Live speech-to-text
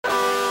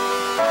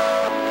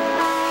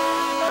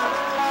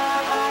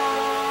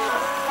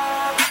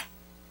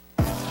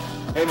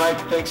Hey,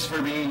 Mike, thanks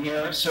for being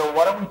here. So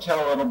why don't we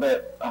tell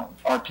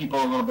our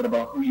people a little bit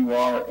about who you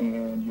are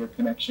and your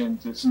connection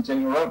to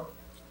Centennial Road.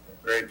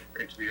 Great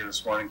to be here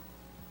this morning.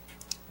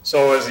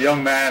 So as a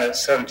young man at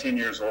 17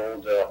 years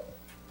old, I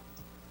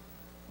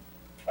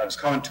was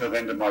coming to the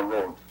end of my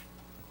road.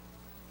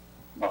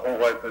 My whole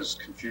life was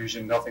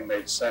confusion. Nothing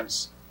made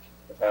sense.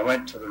 If I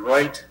went to the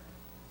right,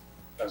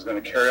 I was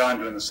going to carry on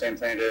doing the same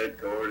thing I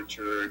did, go to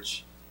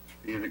church,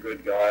 be the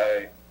good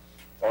guy.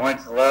 If I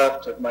went to the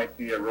left, it might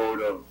be a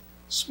road of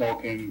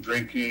smoking,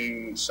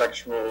 drinking,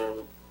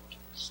 sexual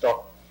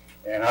stuff,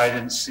 and I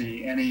didn't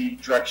see any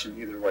direction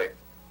either way.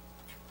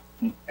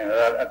 And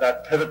at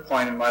that pivot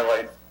point in my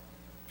life,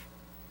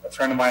 a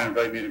friend of mine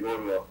invited me to go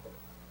to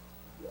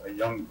a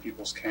young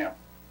people's camp.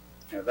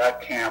 And at that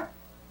camp,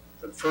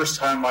 for the first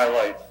time in my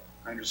life,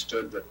 I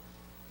understood that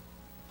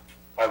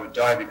I would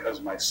die because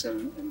of my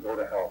sin and go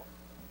to hell.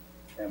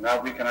 And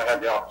that weekend I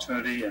had the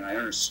opportunity, and I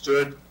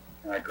understood,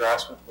 and I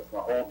grasped it with my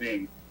whole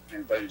being,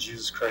 and invited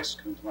Jesus Christ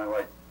to come into my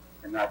life.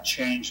 And that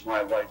changed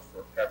my life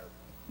forever.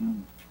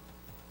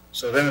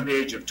 So then at the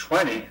age of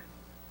 20,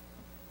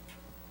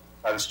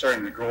 I was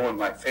starting to grow in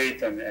my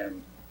faith,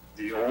 and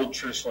the old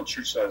traditional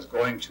church that I was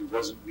going to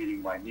wasn't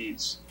meeting my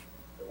needs.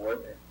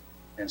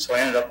 And so I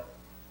ended up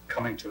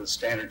coming to the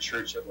Standard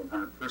Church at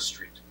 101st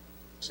Street.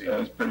 So that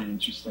was pretty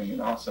interesting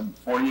and awesome.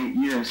 48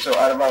 years. So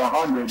out of about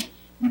 100,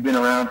 you've been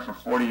around for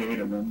 48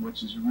 of them,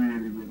 which is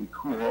really, really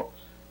cool.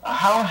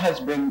 How has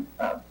been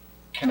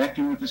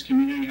connecting with this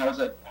community, how has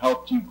that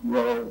helped you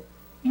grow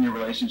in your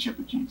relationship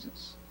with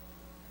Jesus?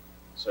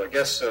 So I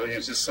guess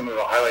just some of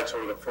the highlights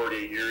over the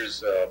 48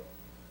 years.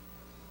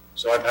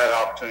 So I've had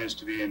opportunities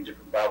to be in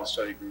different Bible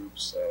study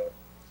groups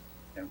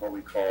and what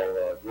we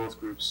call growth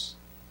groups.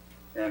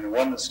 And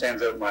one that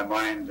stands out in my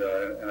mind,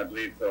 and I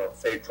believe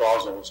Faye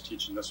Croswell was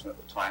teaching this one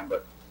at the time,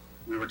 but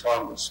we were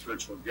talking about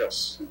spiritual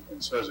gifts.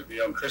 And so as a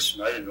young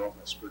Christian, I didn't know what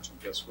my spiritual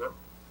gifts were.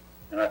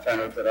 And I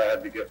found out that I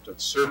had the gift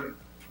of serving,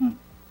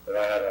 that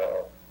I had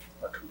a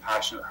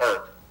compassionate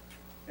heart,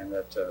 and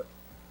that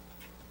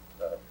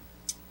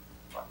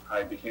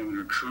I became an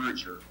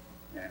encourager,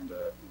 and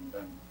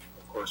then,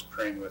 of course,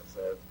 praying with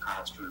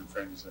pastor and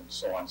friends and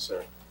so on.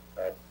 So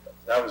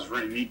that was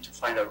really neat to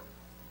find out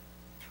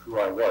who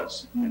I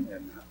was.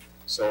 And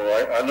so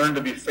I learned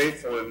to be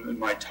faithful in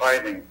my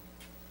tithing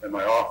and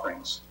my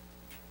offerings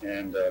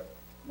and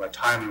my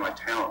time and my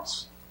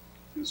talents.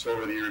 And so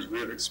over the years, we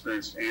have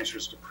experienced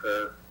answers to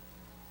prayer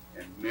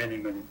and many,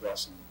 many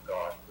blessings of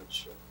God,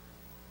 which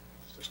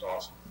is just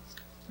awesome.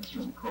 That's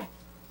really cool.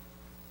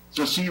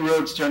 So C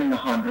Road's turning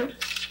 100.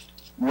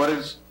 What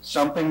does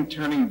something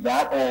turning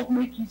that old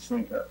make you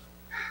think of?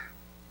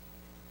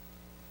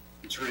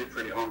 It's really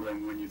pretty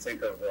humbling when you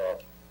think of the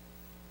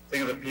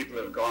people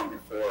that have gone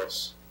before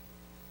us.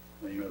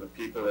 You know, the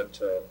people that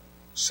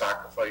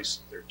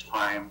sacrificed their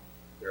time,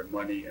 their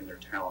money, and their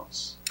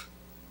talents.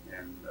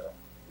 And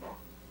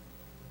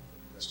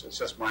it's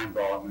just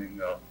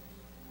mind-boggling.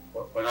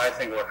 When I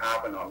think of what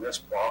happened on this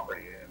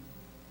property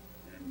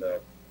and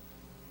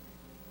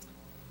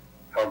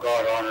how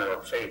God honored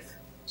our faith.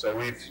 So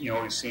we've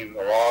seen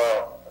a lot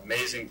of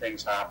amazing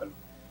things happen.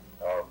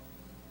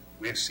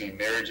 We've seen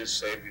marriages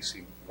saved. We've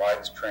seen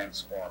lives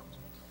transformed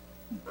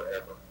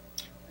forever.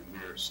 And we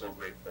are so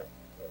grateful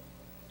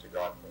to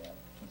God for that.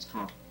 That's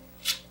cool.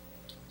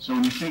 So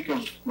when you think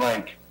of,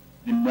 like,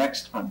 the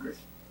next 100,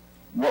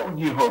 what would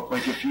you hope?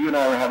 Like, if you and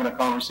I were having a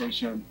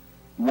conversation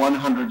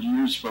 100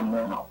 years from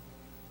now,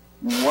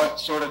 what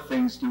sort of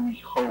things do we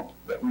hope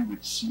that we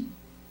would see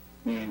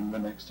in the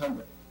next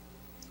 100?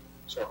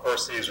 So, of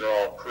course, these are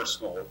all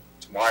personal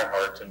to my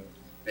heart, and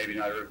maybe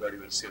not everybody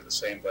would see it the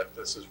same, but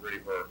this is really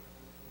where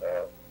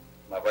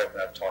my wife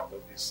and I have talked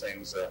about these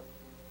things.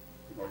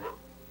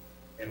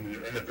 In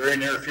the very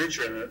near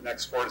future, in the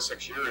next 4 to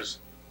 6 years,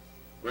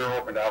 we're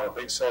hoping to have a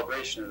big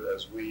celebration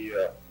as we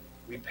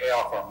pay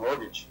off our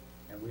mortgage,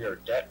 and we are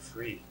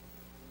debt-free.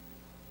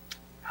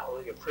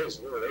 Hallelujah, praise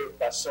the Lord.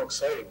 That's so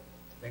exciting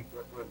to think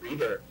we'll be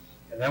there.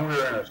 And then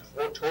we're in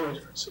a totally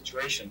different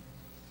situation.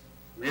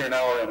 We are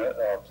now in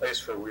a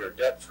place where we are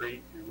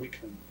debt-free, and we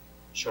can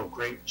show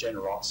great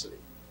generosity.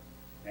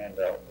 And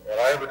what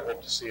I would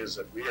hope to see is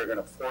that we are going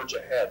to forge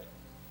ahead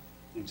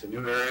into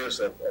new areas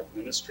of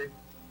ministry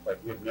like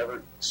we've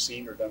never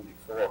seen or done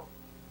before.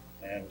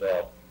 And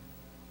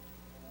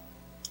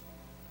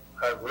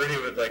I really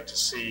would like to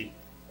see,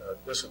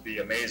 this would be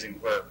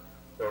amazing,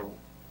 where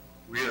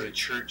we as a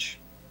church,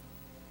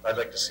 I'd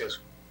like to see us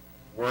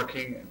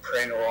working and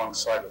praying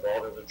alongside with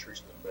all the other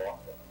churches in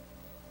Brockville.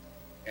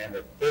 And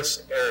that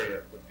this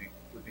area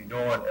would be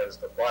known as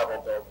the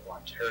Bible Belt of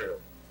Ontario,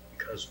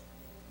 because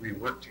we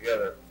work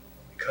together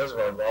because of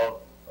our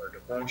love, our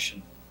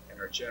devotion, and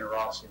our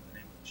generosity in the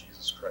name of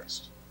Jesus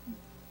Christ.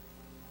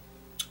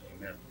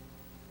 Amen.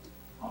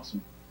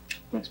 Awesome.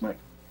 Thanks, Mike.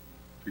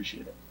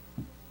 Appreciate it.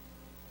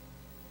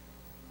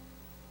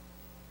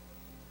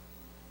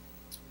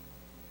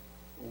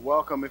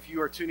 Welcome. If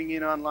you are tuning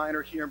in online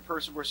or here in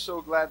person, we're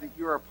so glad that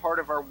you are a part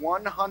of our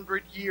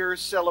 100-year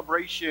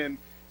celebration.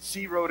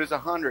 C Road is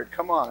 100.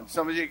 Come on.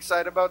 Somebody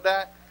excited about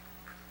that?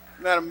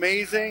 Isn't that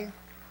amazing?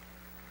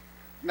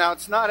 Now,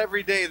 it's not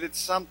every day that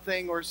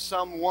something or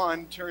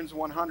someone turns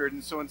 100,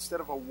 and so instead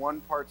of a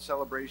one-part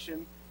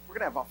celebration, we're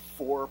going to have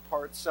a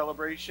 4-part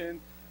celebration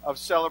of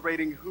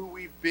celebrating who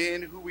we've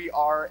been, who we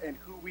are, and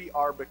who we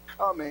are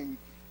becoming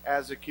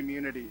as a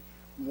community.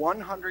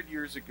 100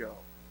 years ago,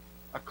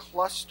 a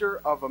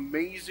cluster of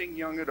amazing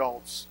young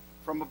adults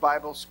from a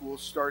Bible school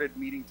started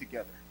meeting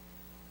together.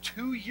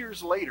 2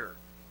 years later,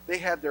 they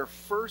had their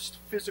first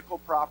physical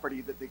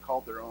property that they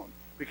called their own,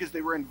 because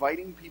they were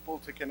inviting people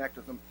to connect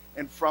with them.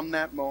 And from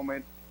that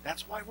moment,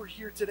 that's why we're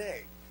here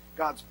today.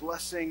 God's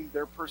blessing,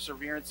 their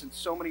perseverance, and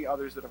so many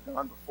others that have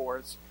gone before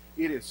us.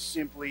 It is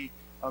simply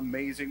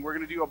amazing. We're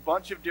going to do a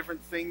bunch of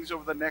different things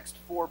over the next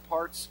 4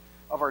 parts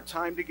of our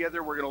time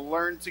together. We're going to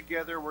learn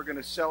together. We're going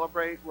to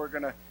celebrate. We're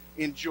going to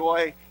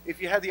enjoy.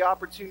 If you had the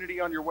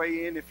opportunity on your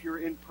way in, if you're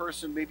in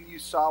person, maybe you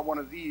saw one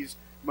of these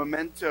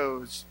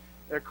mementos.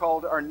 They're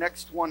called our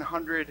Next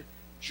 100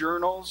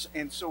 journals,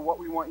 and so what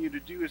we want you to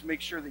do is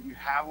make sure that you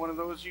have one of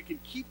those. You can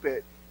keep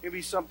it.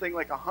 Maybe something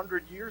like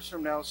 100 years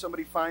from now,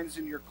 somebody finds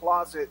in your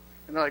closet,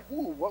 and they're like,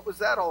 ooh, what was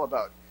that all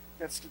about?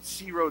 That's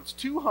C Roads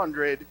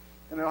 200,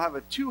 and they'll have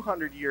a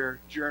 200-year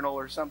journal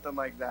or something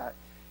like that.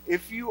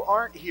 If you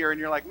aren't here and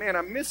you're like, man,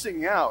 I'm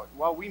missing out,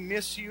 well, we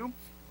miss you,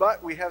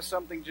 but we have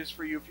something just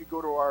for you. If you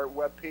go to our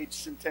webpage,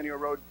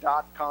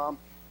 centennialroad.com,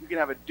 you can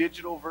have a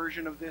digital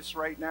version of this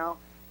right now,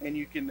 and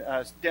you can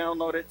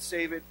download it,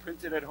 save it,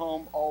 print it at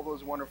home, all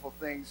those wonderful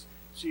things,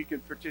 so you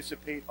can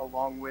participate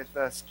along with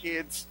us.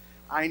 Kids,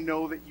 I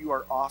know that you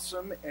are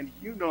awesome, and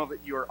you know that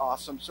you are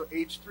awesome. So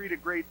age 3 to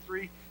grade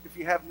 3, if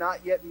you have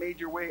not yet made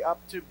your way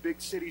up to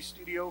Big City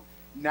Studio,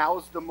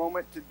 now's the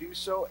moment to do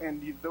so.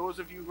 And those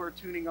of you who are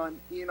tuning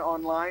in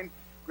online,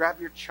 grab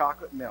your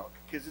chocolate milk,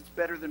 because it's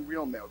better than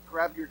real milk.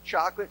 Grab your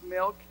chocolate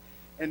milk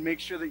and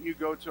make sure that you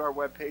go to our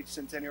webpage,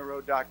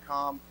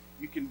 centennialroad.com.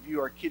 You can view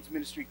our kids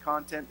ministry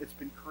content that's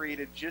been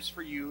created just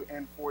for you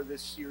and for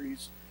this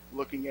series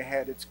looking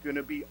ahead. It's going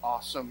to be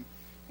awesome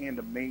and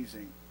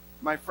amazing.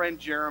 My friend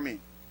Jeremy,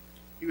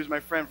 he was my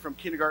friend from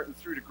kindergarten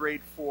through to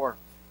grade 4.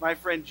 My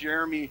friend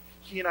Jeremy,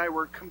 he and I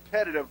were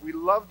competitive. We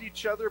loved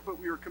each other, but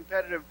we were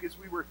competitive because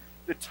we were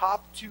the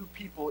top 2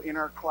 people in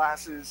our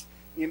classes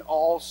in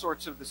all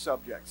sorts of the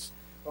subjects.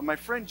 But my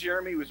friend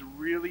Jeremy was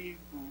really,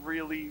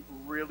 really,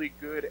 really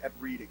good at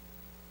reading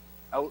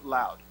out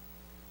loud.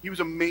 He was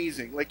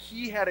amazing. Like,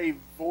 he had a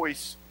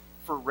voice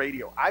for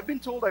radio. I've been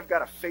told I've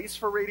got a face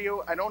for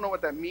radio. I don't know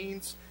what that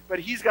means, but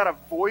he's got a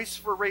voice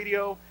for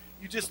radio.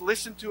 You just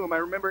listen to him. I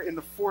remember in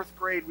the 4th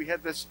grade, we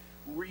had this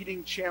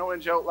reading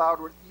challenge out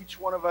loud where each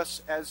one of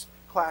us as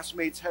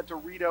classmates had to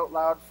read out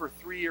loud for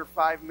 3 or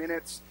 5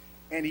 minutes.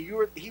 And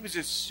he was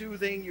just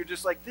soothing. You're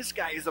just like, this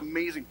guy is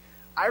amazing.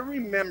 I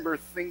remember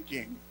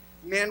thinking,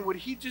 man, would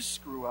he just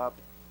screw up?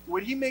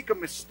 Would he make a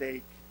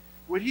mistake?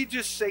 Would he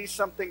just say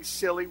something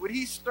silly? Would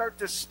he start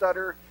to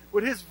stutter?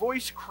 Would his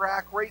voice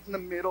crack right in the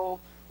middle?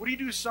 Would he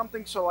do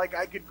something so like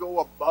I could go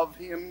above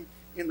him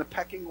in the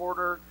pecking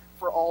order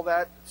for all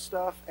that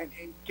stuff? And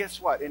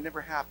guess what? It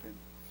never happened.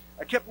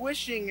 I kept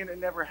wishing and it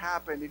never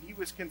happened. And he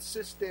was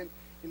consistent,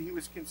 and he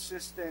was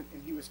consistent,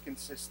 and he was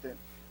consistent.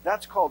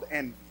 That's called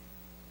envy.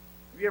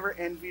 Have you ever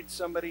envied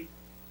somebody?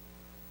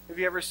 Have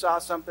you ever saw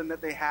something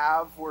that they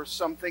have or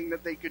something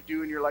that they could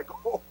do and you're like,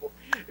 oh,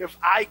 if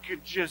I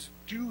could just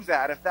do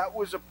that, if that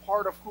was a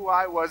part of who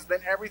I was, then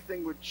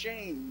everything would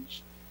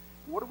change.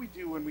 What do we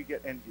do when we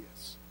get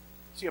envious?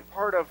 See, a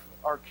part of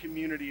our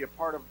community, a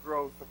part of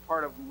growth, a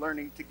part of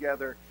learning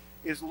together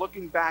is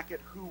looking back at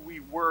who we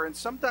were. And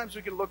sometimes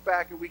we can look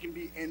back and we can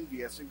be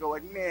envious and go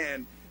like,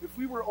 man, if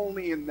we were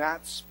only in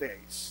that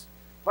space.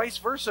 Vice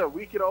versa,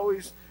 we could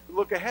always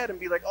look ahead and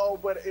be like, oh,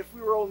 but if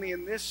we were only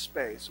in this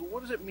space, well,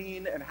 what does it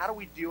mean and how do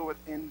we deal with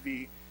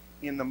envy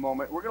in the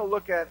moment? We're going to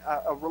look at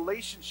a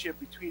relationship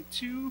between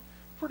 2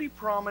 pretty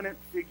prominent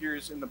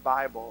figures in the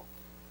Bible,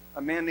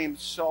 a man named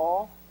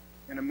Saul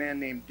and a man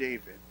named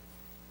David.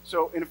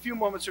 So in a few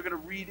moments, we're going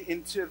to read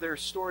into their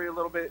story a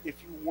little bit. If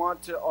you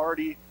want to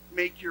already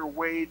make your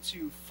way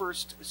to 1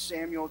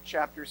 Samuel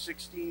chapter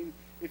 16,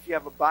 if you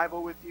have a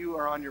Bible with you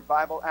or on your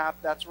Bible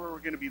app, that's where we're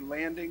going to be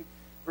landing.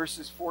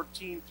 Verses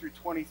 14 through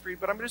 23.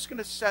 But I'm just going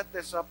to set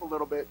this up a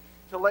little bit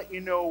to let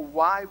you know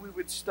why we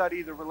would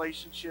study the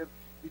relationship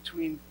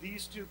between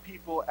these 2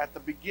 people at the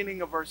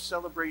beginning of our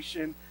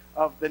celebration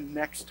of the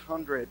next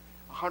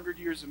 100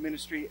 years of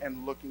ministry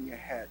and looking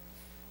ahead.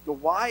 The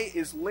why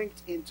is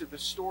linked into the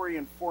story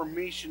and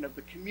formation of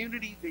the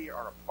community they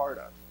are a part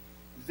of.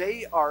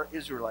 They are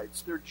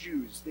Israelites. They're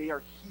Jews. They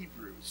are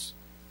Hebrews.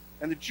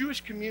 And the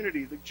Jewish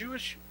community, the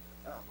Jewish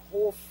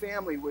whole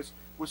family was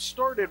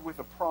started with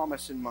a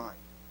promise in mind.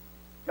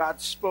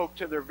 God spoke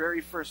to their very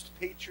first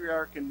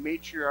patriarch and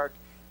matriarch,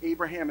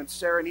 Abraham and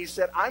Sarah, and he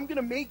said, I'm going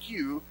to make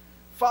you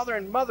father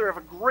and mother of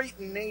a great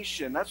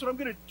nation. That's what I'm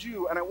going to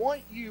do. And I'm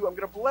going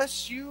to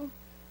bless you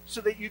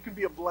so that you can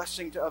be a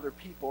blessing to other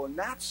people. And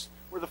that's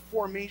where the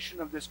formation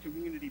of this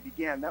community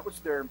began. That was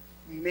their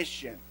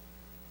mission,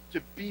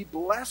 to be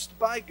blessed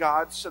by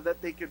God so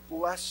that they could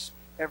bless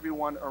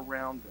everyone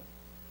around them.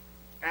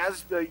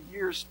 as the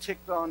years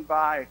ticked on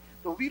by,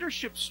 the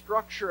leadership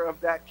structure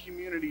of that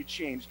community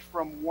changed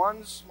from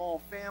one small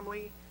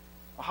family,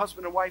 a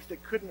husband and wife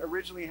that couldn't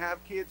originally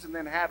have kids and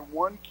then had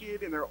one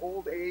kid in their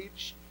old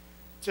age,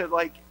 to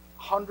like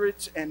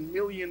hundreds and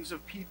millions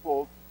of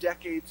people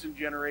decades and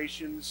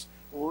generations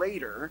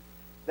later.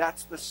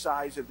 That's the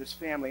size of this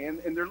family.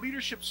 And their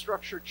leadership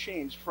structure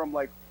changed from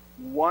like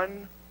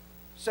one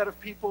set of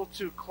people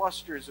to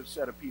clusters of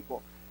set of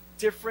people.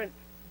 Different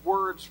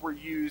words were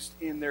used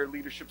in their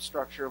leadership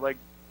structure, like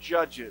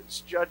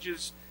judges.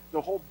 Judges,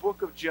 the whole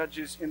book of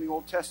Judges in the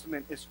Old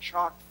Testament is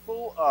chock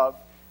full of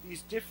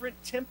these different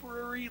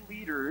temporary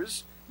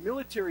leaders,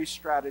 military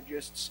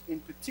strategists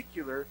in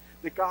particular,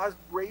 that God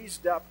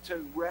raised up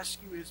to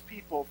rescue his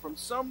people from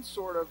some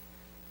sort of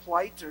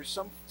plight or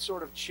some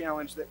sort of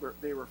challenge that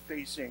they were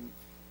facing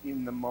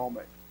in the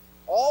moment.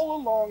 All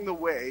along the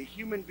way,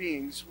 human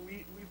beings,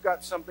 we've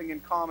got something in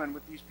common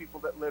with these people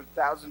that lived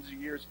thousands of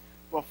years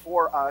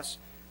before us.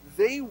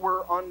 They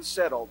were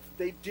unsettled.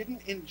 They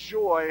didn't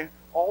enjoy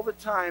all the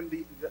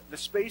time the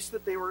space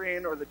that they were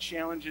in or the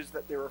challenges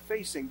that they were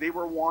facing. They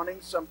were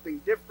wanting something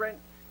different,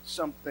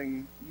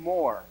 something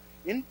more.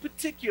 In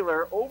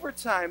particular, over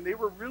time, they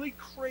were really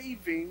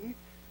craving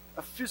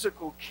a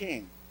physical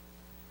king.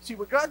 See,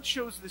 when God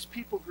chose this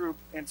people group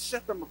and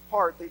set them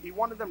apart, he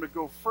wanted them to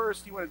go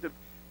first. He wanted to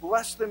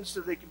bless them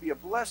so they could be a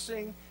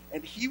blessing,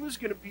 and he was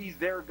going to be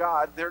their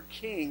God, their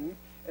king,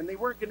 and they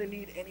weren't going to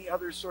need any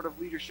other sort of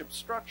leadership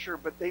structure,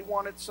 but they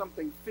wanted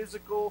something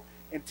physical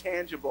and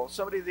tangible,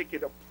 somebody they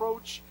could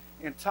approach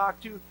and talk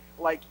to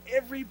like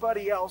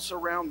everybody else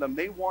around them.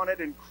 They wanted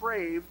and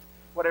craved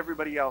what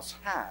everybody else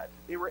had.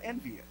 They were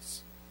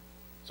envious.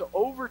 So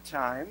over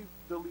time,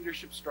 the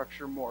leadership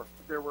structure morphed.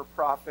 There were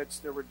prophets,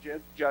 there were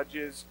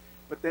judges,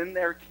 but then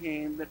there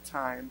came the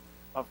time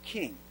of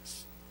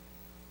kings,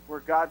 where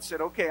God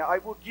said, okay, I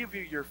will give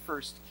you your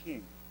first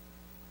king.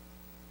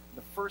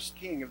 The first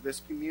king of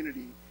this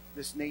community,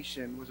 this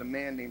nation, was a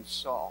man named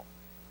Saul.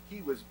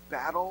 He was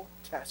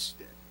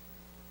battle-tested.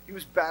 He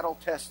was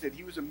battle-tested.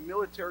 He was a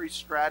military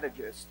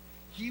strategist.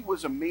 He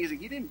was amazing.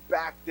 He didn't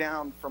back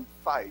down from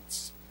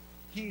fights.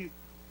 He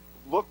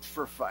looked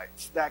for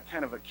fights, that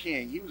kind of a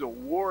king. He was a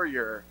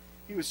warrior.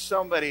 He was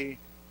somebody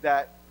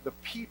that the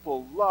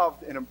people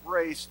loved and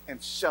embraced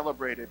and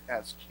celebrated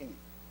as king.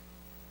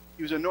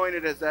 He was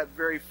anointed as that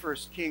very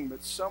first king,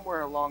 but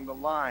somewhere along the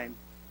line,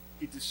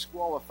 he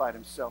disqualified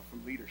himself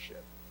from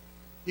leadership.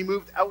 He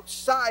moved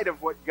outside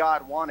of what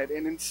God wanted,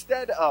 and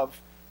instead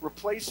of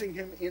replacing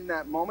him in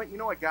that moment, you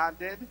know what God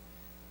did?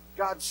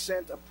 God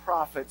sent a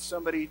prophet,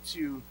 somebody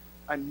to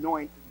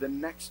anoint the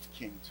next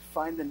king, to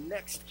find the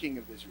next king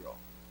of Israel.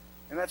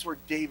 And that's where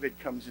David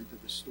comes into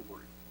the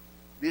story.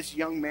 This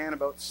young man,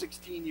 about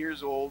 16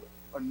 years old,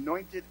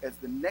 anointed as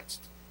the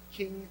next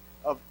king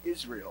of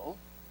Israel,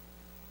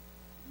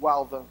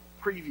 while the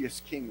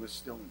previous king was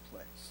still in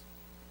place.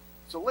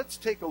 So let's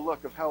take a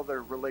look of how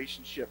their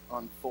relationship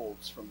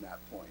unfolds from that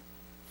point.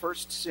 1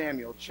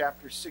 Samuel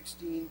chapter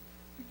 16,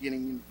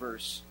 beginning in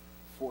verse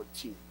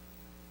 14.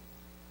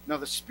 Now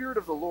the Spirit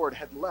of the Lord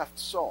had left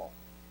Saul,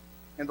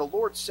 and the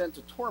Lord sent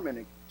a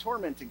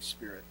tormenting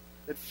spirit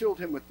that filled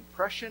him with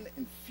depression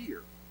and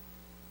fear.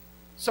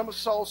 Some of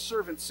Saul's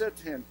servants said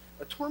to him,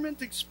 "A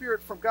tormenting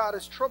spirit from God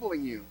is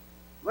troubling you.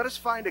 Let us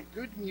find a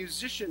good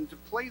musician to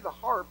play the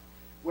harp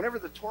whenever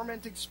the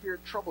tormenting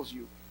spirit troubles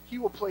you. He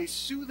will play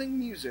soothing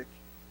music,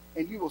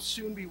 and you will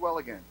soon be well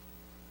again."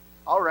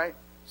 "All right,"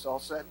 Saul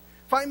said.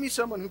 "Find me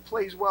someone who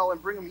plays well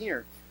and bring him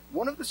here."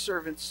 One of the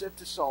servants said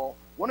to Saul,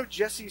 "One of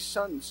Jesse's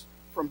sons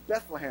from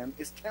Bethlehem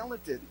is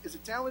a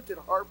talented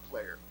harp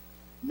player.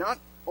 Not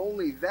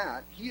only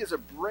that, he is a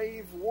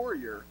brave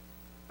warrior,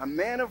 a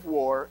man of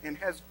war, and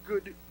has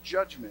good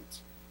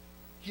judgment.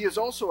 He is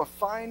also a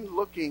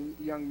fine-looking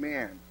young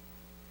man,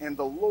 and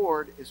the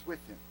Lord is with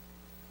him."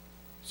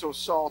 So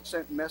Saul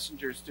sent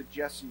messengers to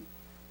Jesse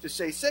to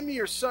say, "Send me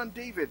your son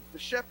David, the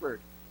shepherd."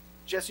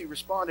 Jesse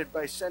responded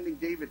by sending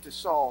David to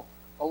Saul,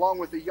 along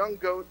with a young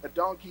goat, a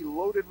donkey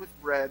loaded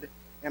with bread,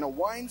 and a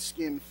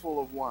wineskin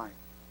full of wine.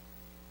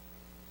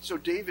 So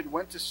David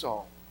went to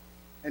Saul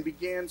and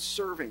began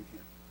serving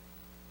him.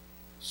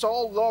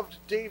 Saul loved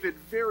David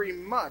very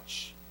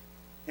much,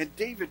 and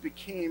David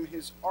became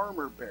his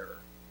armor-bearer.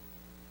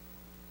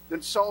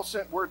 Then Saul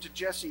sent word to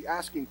Jesse,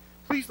 asking,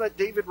 "Please let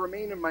David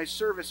remain in my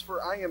service,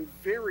 for I am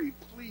very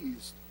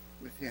pleased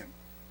with him."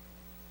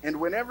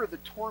 And whenever the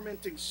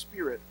tormenting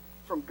spirit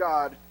from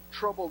God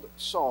troubled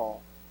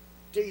Saul,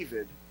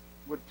 David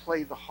would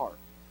play the harp.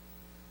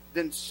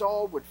 Then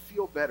Saul would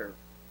feel better,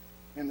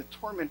 and the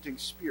tormenting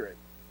spirit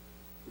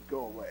would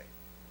go away.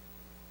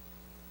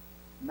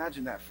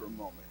 Imagine that for a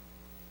moment.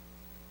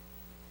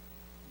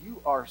 You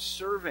are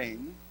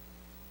serving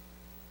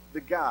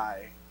the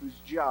guy whose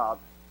job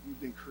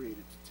you've been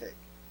created to take.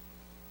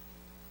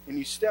 And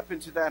you step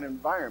into that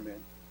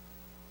environment,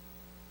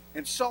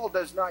 and Saul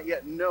does not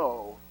yet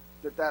know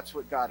that that's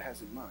what God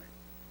has in mind.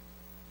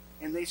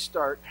 And they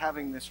start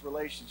having this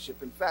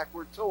relationship. In fact,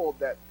 we're told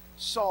that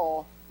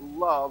Saul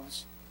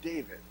loves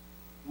David.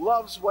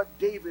 loves what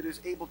David is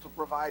able to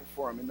provide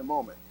for him in the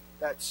moment.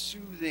 That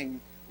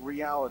soothing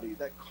reality,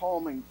 that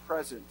calming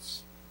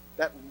presence,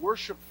 that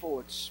worshipful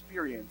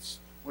experience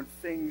when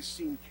things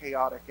seem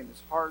chaotic in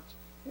his heart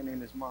and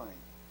in his mind.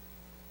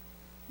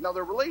 Now,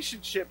 the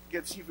relationship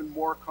gets even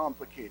more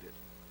complicated.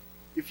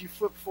 If you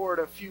flip forward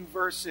a few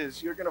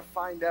verses, you're going to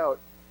find out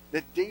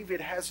that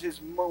David has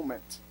his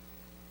moment,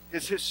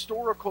 his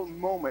historical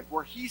moment,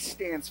 where he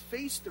stands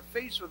face to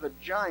face with a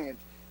giant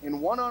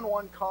in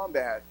one-on-one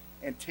combat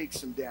and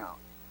takes him down.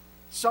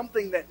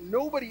 Something that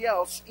nobody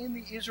else in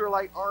the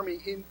Israelite army,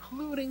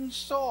 including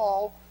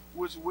Saul,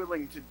 was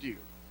willing to do.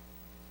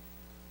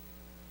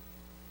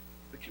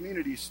 The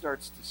community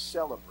starts to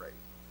celebrate.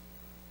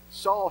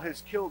 Saul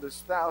has killed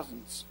his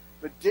thousands,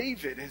 but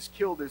David has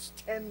killed his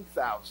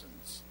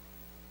 10,000s.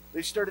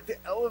 They started to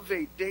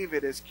elevate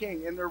David as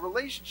king, and their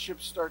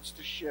relationship starts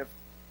to shift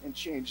and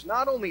change.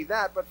 Not only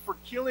that, but for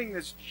killing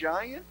this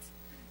giant,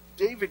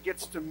 David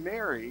gets to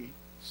marry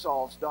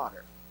Saul's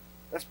daughter.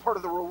 That's part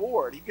of the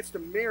reward. He gets to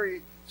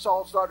marry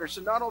Saul's daughter.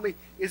 So not only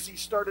is he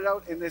started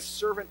out in this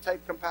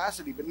servant-type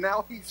capacity, but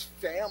now he's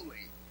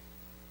family.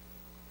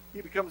 He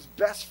becomes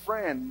best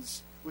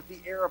friends with the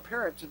heir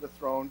apparent to the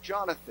throne,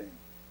 Jonathan,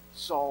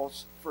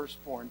 Saul's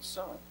firstborn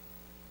son.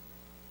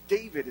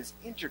 David is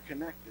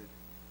interconnected.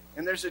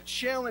 And there's a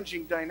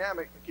challenging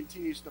dynamic that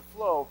continues to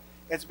flow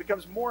as it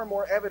becomes more and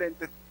more evident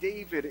that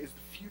David is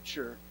the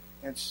future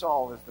and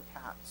Saul is the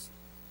past.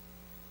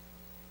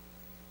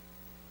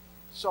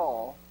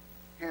 Saul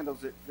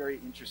handles it very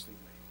interestingly.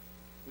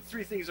 The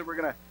three things that we're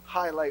going to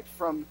highlight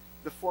from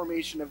the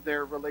formation of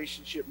their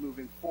relationship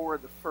moving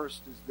forward, the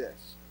first is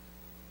this.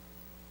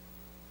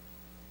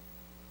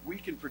 We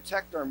can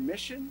protect our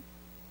mission,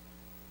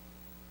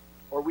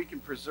 or we can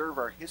preserve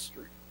our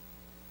history,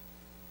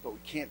 but we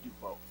can't do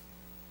both.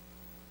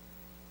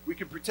 We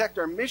can protect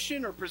our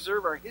mission or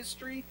preserve our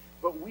history,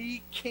 but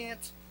we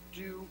can't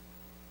do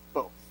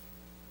both.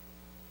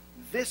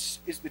 This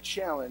is the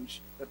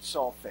challenge that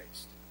Saul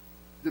faced.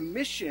 The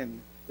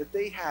mission that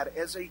they had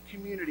as a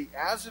community,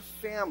 as a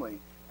family,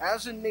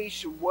 as a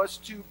nation, was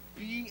to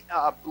be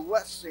a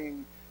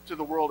blessing to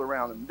the world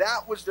around them.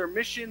 That was their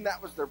mission.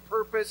 That was their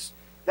purpose.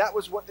 That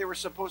was what they were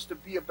supposed to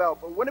be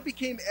about. But when it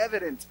became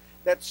evident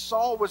that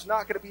Saul was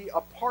not going to be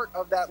a part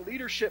of that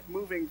leadership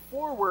moving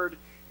forward,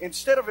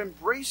 instead of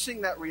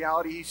embracing that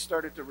reality, he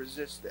started to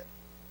resist it.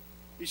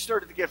 He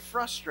started to get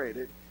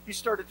frustrated. He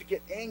started to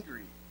get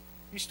angry.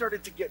 He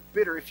started to get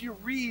bitter. If you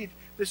read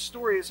the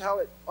story as how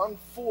it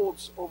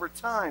unfolds over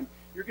time,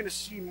 you're going to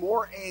see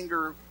more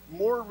anger,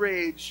 more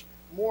rage,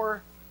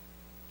 more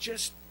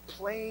just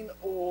plain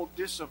old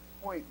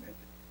disappointment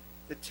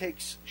that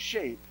takes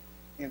shape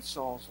in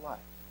Saul's life.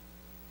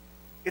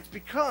 It's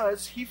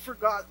because he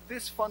forgot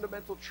this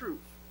fundamental truth,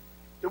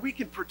 that we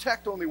can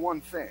protect only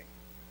one thing.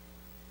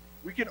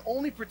 We can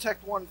only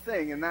protect one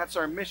thing, and that's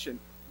our mission,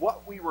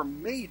 what we were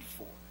made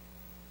for.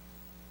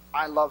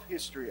 I love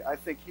history. I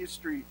think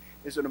history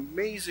is an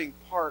amazing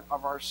part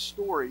of our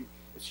story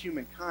as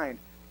humankind,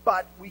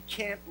 but we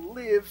can't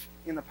live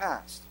in the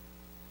past.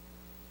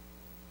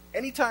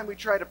 Anytime we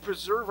try to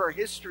preserve our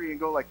history and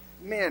go like,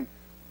 man,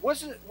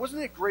 wasn't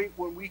it great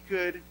when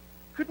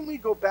couldn't we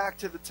go back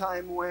to the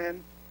time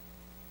when,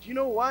 do you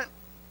know what?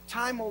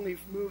 Time only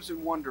moves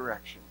in one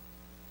direction,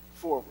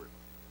 forward.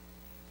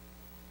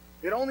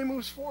 It only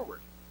moves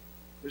forward.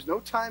 There's no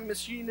time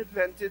machine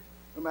invented,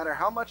 no matter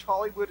how much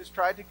Hollywood has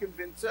tried to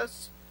convince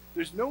us.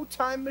 There's no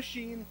time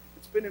machine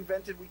that's been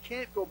invented. We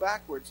can't go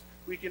backwards.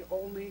 We can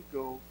only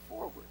go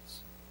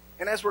forwards.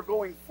 And as we're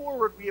going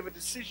forward, we have a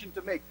decision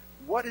to make.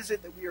 What is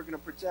it that we are going to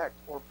protect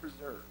or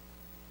preserve?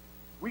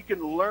 We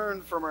can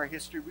learn from our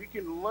history. We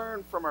can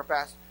learn from our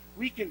past.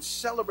 We can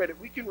celebrate it.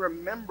 We can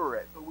remember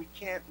it, but we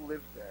can't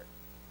live there.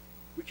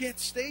 We can't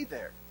stay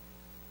there.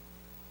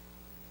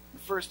 The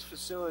first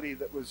facility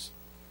that was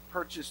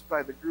purchased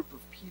by the group of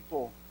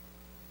people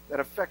that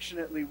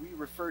affectionately we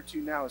refer to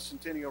now as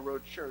Centennial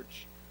Road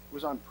Church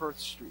was on Perth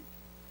Street.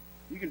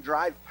 You can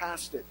drive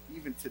past it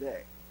even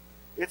today.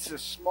 It's a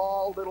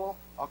small little,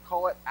 I'll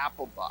call it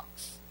apple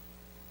box.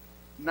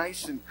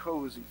 Nice and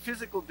cozy.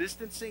 Physical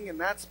distancing in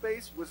that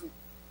space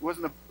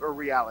wasn't a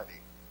reality.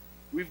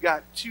 We've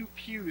got 2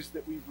 pews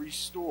that we've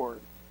restored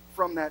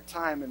from that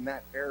time and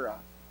that era.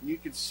 And you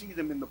can see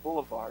them in the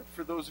boulevard.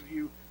 For those of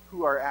you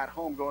who are at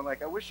home going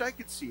like, I wish I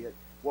could see it.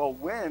 Well,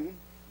 when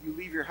you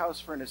leave your house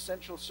for an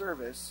essential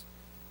service,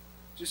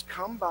 just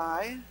come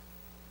by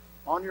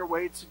on your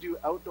way to do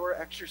outdoor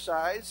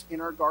exercise in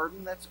our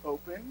garden that's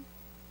open.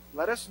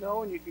 Let us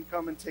know and you can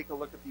come and take a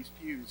look at these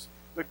pews.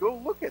 But go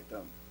look at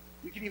them.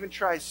 You can even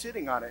try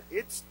sitting on it.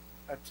 It's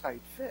a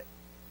tight fit.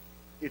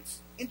 It's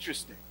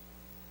interesting.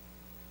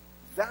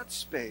 That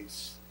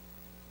space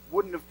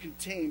wouldn't have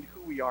contained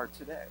who we are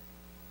today.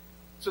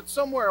 So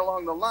somewhere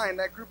along the line,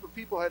 that group of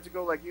people had to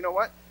go like, you know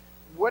what?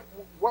 What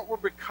we're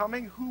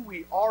becoming, who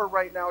we are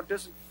right now,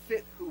 doesn't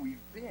fit who we've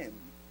been.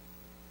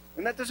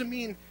 And that doesn't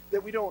mean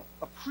that we don't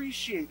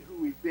appreciate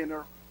who we've been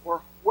or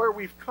where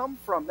we've come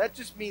from. That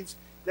just means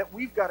that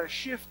we've got to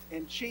shift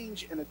and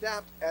change and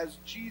adapt as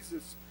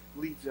Jesus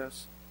leads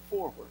us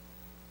forward.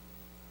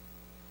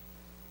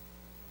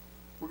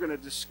 We're going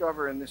to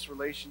discover in this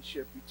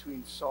relationship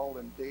between Saul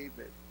and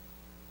David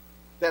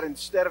that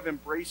instead of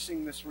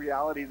embracing this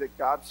reality that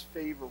God's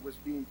favor was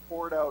being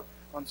poured out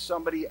on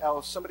somebody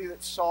else, somebody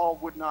that Saul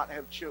would not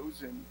have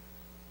chosen,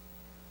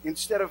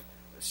 instead of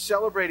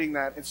celebrating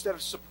that, instead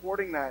of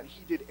supporting that,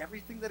 he did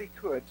everything that he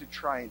could to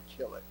try and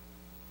kill it.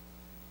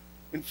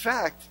 In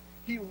fact,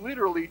 he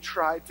literally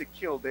tried to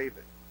kill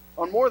David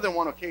on more than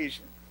one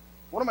occasion.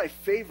 One of my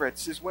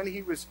favorites is when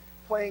he was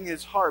playing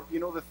his harp. You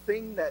know, the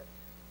thing that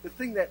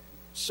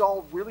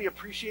Saul really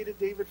appreciated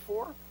David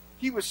for?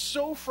 He was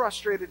so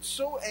frustrated,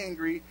 so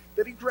angry,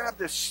 that he grabbed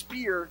a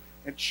spear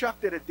and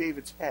chucked it at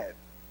David's head.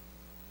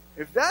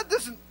 If that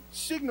doesn't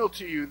signal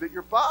to you that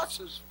your boss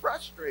is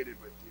frustrated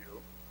with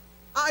you,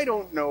 I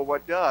don't know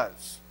what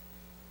does.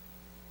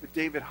 But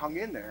David hung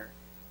in there,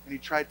 and he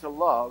tried to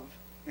love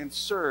and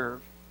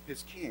serve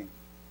his king.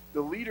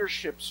 The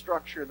leadership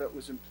structure that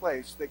was in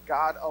place that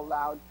God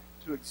allowed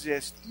to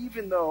exist,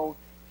 even though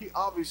he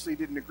obviously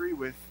didn't agree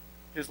with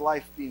his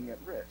life being at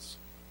risk.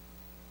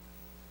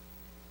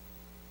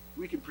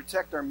 We can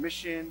protect our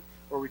mission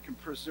or we can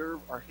preserve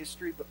our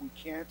history, but we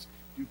can't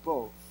do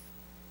both.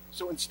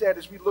 So instead,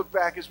 as we look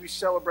back, as we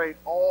celebrate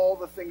all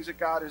the things that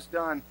God has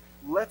done,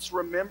 let's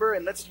remember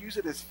and let's use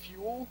it as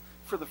fuel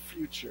for the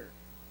future,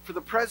 for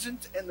the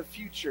present and the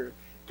future.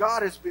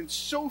 God has been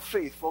so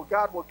faithful.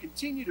 God will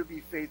continue to be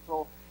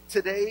faithful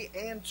today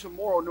and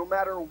tomorrow, no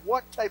matter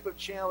what type of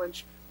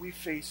challenge we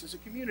face as a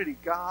community.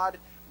 God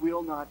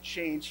will not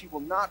change. He will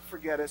not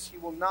forget us. He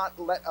will not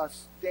let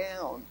us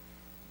down.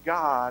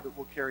 God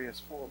will carry us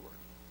forward.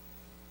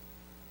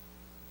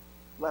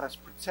 Let us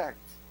protect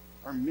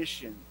our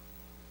mission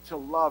to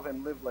love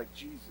and live like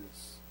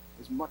Jesus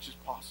as much as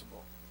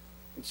possible.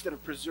 Instead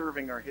of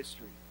preserving our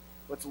history,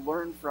 let's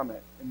learn from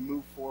it and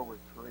move forward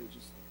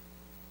courageously.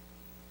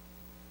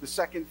 The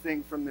second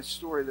thing from this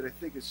story that I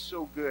think is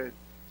so good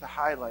to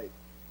highlight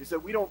is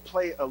that we don't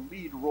play a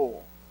lead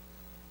role.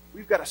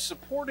 We've got a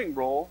supporting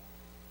role,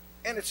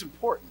 and it's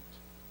important.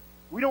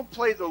 We don't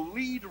play the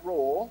lead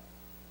role.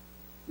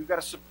 We've got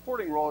a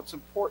supporting role. It's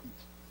important.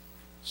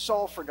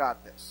 Saul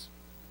forgot this.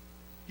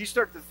 He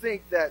started to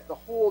think that the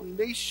whole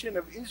nation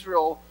of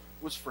Israel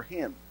was for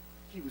him.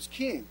 He was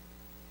king.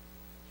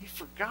 He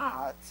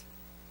forgot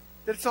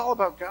that it's all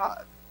about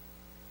God.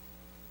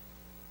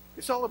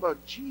 It's all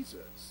about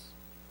Jesus.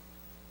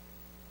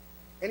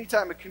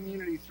 Anytime a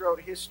community throughout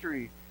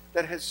history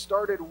that has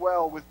started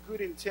well with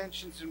good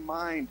intentions in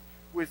mind,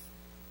 with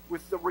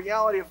the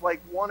reality of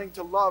like wanting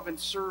to love and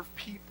serve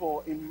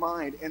people in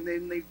mind, and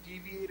then they've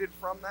deviated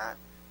from that,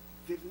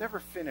 they've never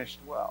finished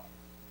well.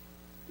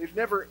 They've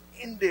never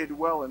ended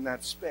well in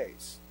that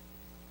space.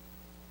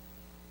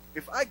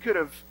 If I could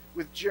have,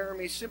 with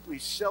Jeremy, simply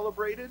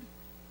celebrated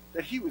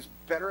that he was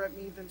better at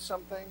me than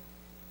something,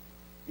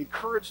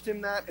 encouraged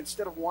him that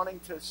instead of wanting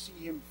to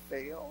see him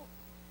fail,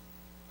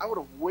 I would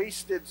have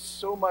wasted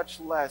so much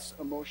less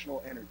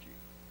emotional energy.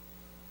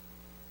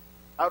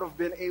 I would have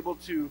been able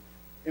to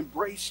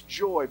embrace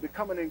joy,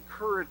 become an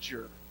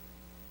encourager,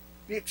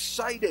 be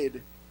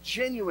excited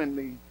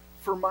genuinely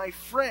for my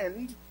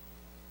friend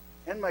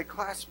and my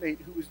classmate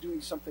who was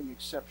doing something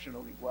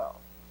exceptionally well.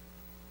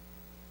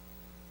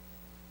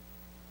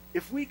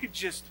 If we could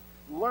just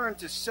learn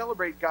to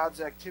celebrate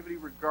God's activity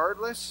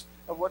regardless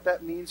of what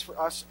that means for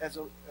us as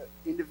an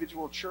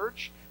individual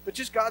church, but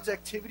just God's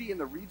activity in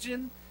the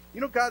region,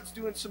 you know, God's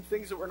doing some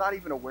things that we're not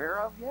even aware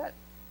of yet.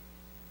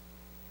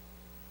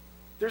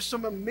 There's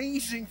some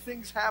amazing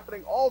things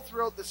happening all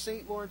throughout the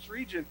St. Lawrence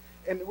region.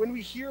 And when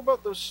we hear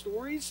about those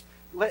stories,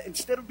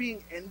 instead of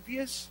being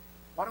envious,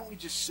 why don't we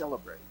just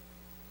celebrate?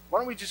 Why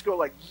don't we just go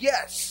like,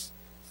 yes,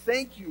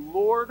 thank you,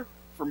 Lord,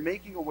 for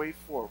making a way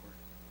forward.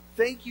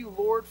 Thank you,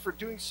 Lord, for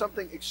doing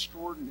something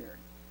extraordinary.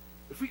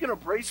 If we can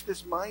embrace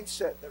this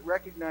mindset that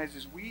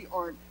recognizes we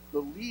aren't the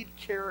lead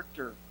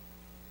character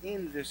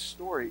in this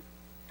story,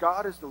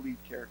 God is the lead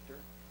character,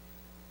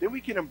 then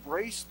we can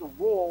embrace the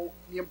role,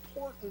 the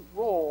important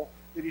role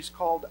that He's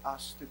called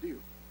us to do.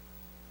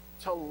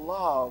 To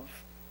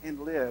love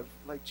and live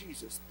like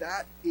Jesus.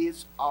 That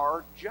is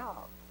our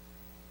job.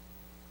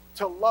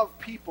 To love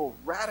people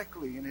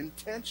radically and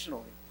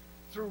intentionally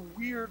through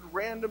weird,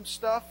 random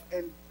stuff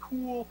and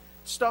cool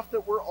stuff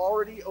that we're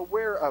already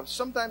aware of.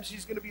 Sometimes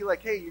He's going to be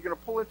like, hey, you're going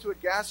to pull into a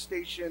gas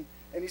station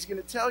and He's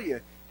going to tell you,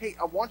 hey,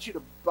 I want you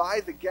to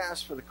buy the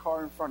gas for the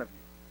car in front of you.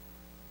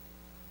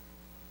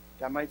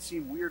 That might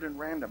seem weird and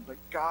random, but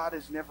God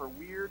is never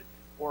weird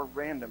or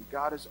random.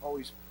 God is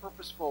always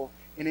purposeful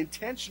and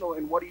intentional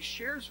in what He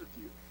shares with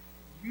you.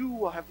 You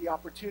will have the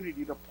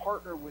opportunity to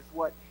partner with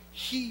what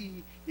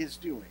He is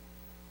doing.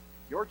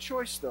 Your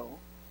choice, though,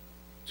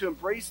 to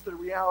embrace the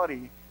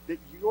reality that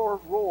your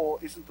role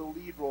isn't the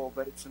lead role,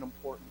 but it's an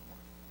important one.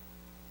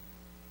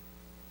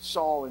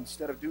 Saul,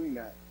 instead of doing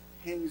that,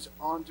 hangs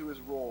onto his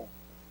role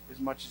as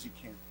much as he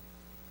can.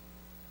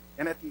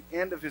 And at the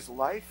end of his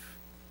life,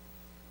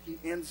 he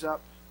ends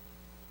up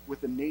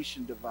with a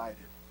nation divided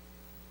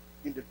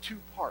into two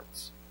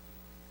parts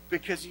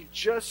because he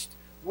just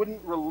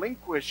wouldn't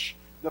relinquish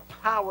the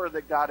power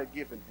that God had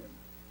given him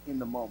in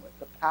the moment,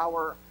 the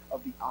power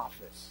of the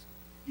office.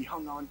 He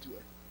hung on to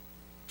it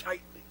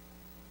tightly.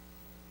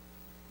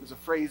 There's a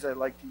phrase I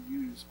like to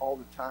use all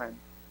the time.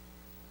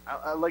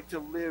 I like to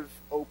live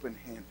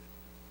open-handed.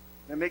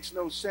 And it makes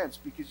no sense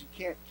because you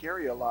can't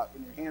carry a lot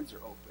when your hands are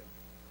open.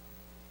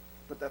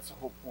 But that's the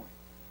whole point.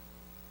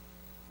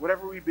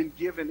 Whatever we've been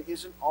given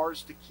isn't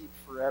ours to keep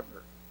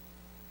forever.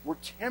 We're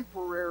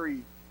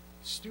temporary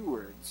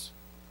stewards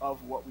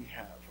of what we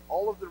have.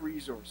 All of the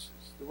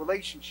resources, the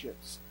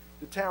relationships,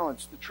 the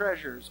talents, the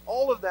treasures,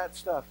 all of that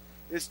stuff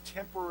is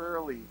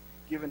temporarily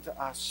given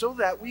to us so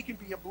that we can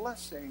be a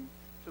blessing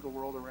to the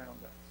world around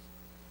us.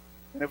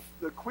 And if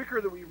the quicker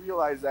that we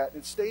realize that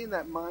and stay in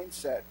that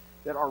mindset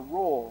that our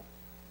role,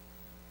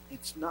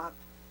 it's not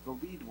the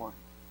lead one,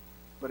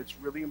 but it's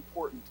really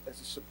important as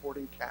a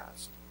supporting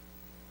cast.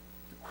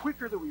 The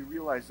quicker that we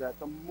realize that,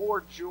 the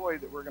more joy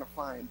that we're going to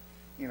find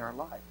in our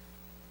life.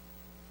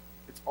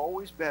 It's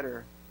always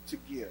better to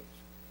give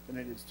than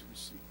it is to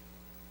receive.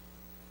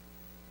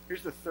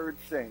 Here's the third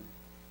thing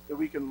that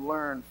we can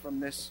learn from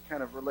this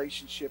kind of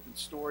relationship and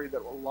story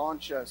that will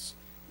launch us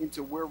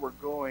into where we're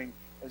going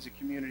as a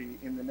community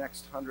in the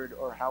next 100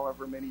 or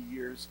however many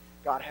years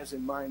God has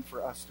in mind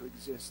for us to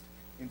exist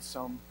in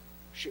some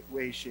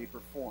way, shape,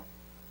 or form.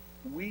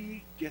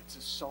 We get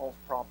to solve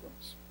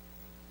problems.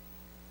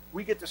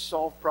 We get to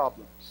solve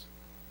problems.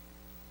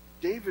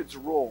 David's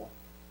role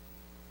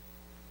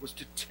was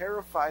to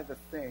terrify the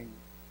thing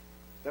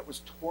that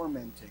was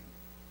tormenting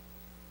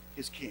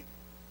his king.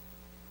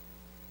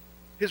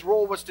 His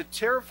role was to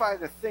terrify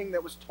the thing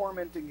that was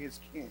tormenting his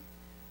king.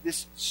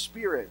 This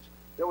spirit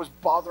that was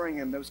bothering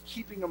him, that was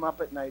keeping him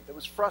up at night, that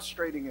was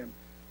frustrating him.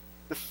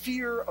 The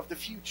fear of the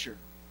future.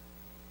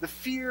 The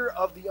fear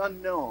of the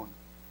unknown.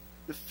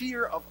 The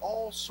fear of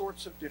all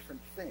sorts of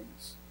different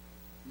things.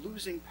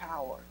 Losing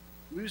power.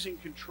 Losing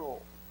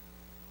control.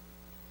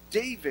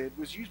 David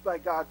was used by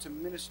God to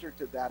minister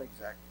to that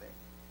exact thing.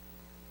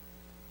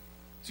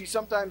 See,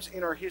 sometimes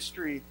in our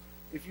history,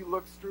 if you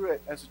look through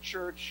it as a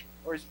church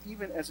or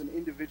even as an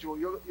individual,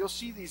 you'll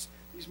see these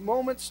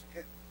moments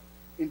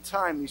in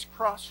time, these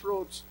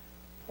crossroads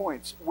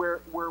points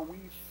where we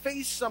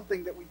face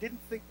something that we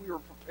didn't think we were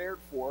prepared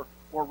for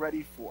or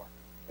ready for.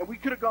 And we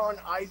could have gone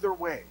either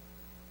way.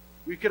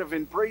 We could have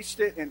embraced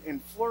it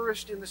and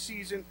flourished in the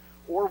season,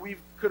 or we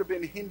could have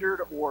been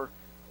hindered or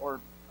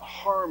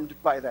harmed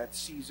by that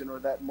season or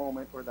that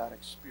moment or that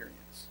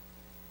experience.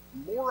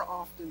 More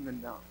often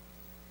than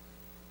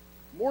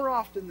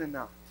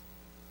not,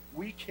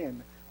 we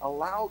can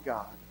allow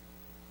God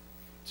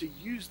to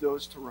use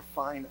those to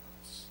refine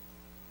us.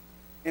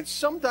 And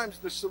sometimes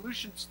the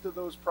solutions to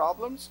those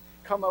problems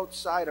come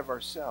outside of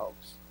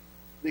ourselves.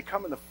 They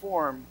come in the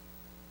form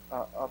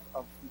of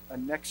a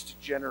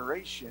next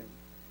generation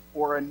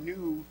or a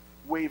new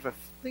wave of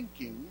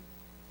thinking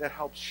that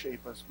helps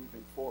shape us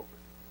moving forward.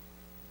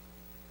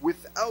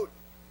 Without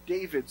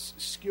David's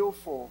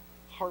skillful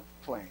harp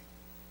playing,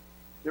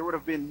 there would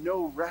have been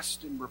no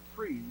rest and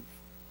reprieve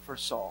for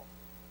Saul.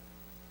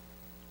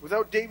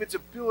 Without David's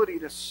ability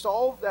to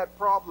solve that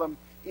problem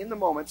in the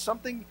moment,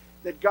 something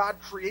that God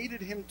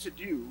created him to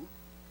do,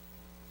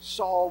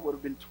 Saul would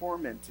have been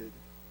tormented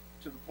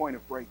to the point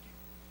of breaking.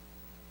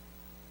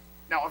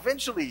 Now,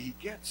 eventually he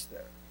gets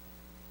there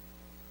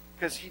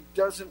because he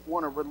doesn't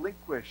want to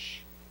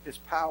relinquish his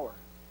power.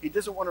 He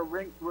doesn't want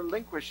to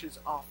relinquish his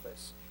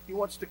office. He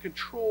wants to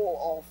control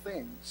all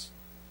things.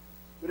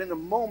 But in the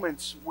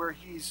moments where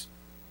he's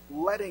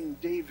letting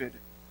David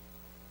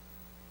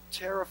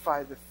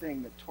terrify the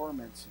thing that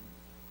torments him,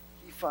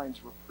 he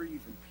finds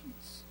reprieve and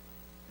peace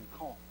and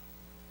calm.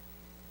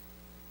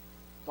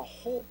 The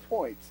whole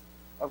point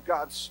of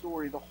God's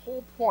story, the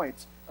whole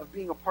point of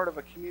being a part of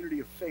a community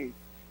of faith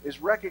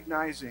is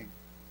recognizing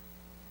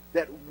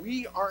that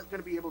we aren't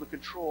going to be able to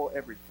control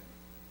everything.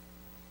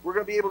 We're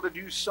going to be able to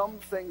do some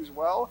things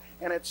well,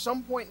 and at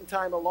some point in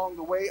time along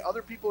the way,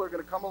 other people are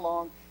going to come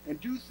along and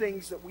do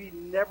things that we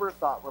never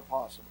thought were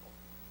possible.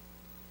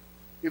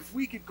 If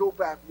we could go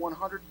back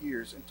 100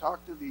 years and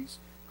talk to these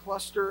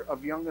cluster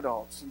of young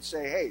adults and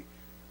say, hey,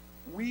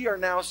 we are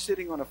now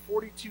sitting on a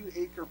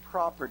 42-acre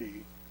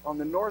property on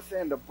the north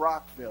end of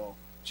Brockville,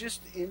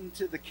 just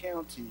into the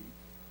county,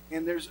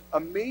 and there's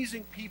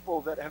amazing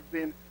people that have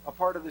been a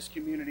part of this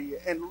community,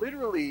 and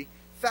literally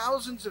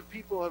thousands of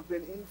people have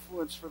been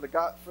influenced for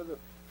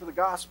the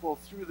gospel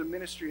through the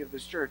ministry of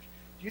this church.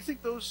 Do you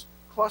think those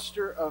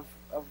cluster of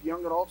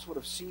young adults would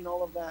have seen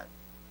all of that?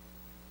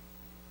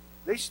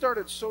 They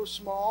started so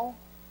small,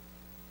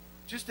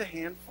 just a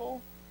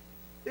handful.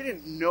 They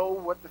didn't know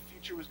what the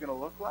future was going to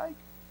look like,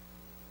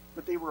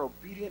 but they were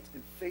obedient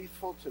and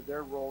faithful to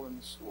their role in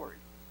the story.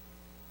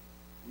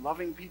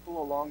 Loving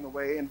people along the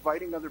way,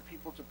 inviting other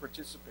people to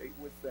participate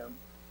with them,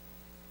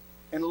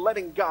 and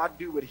letting God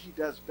do what he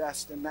does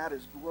best, and that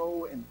is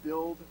grow and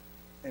build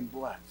and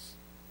bless.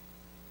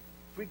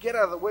 If we get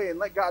out of the way and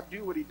let God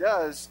do what he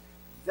does,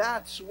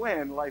 that's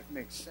when life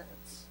makes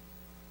sense.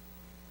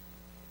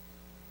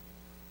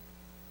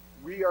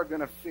 We are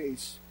going to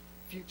face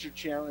future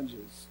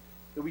challenges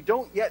that we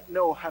don't yet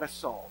know how to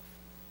solve.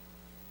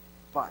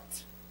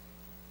 But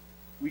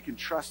we can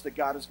trust that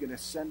God is going to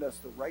send us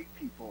the right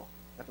people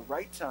at the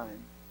right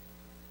time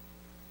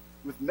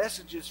with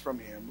messages from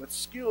him, with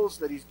skills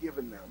that he's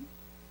given them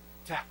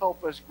to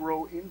help us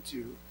grow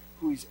into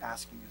who he's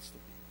asking us to be.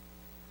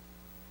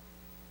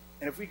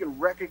 And if we can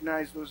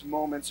recognize those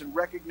moments and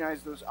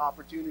recognize those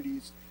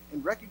opportunities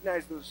and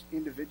recognize those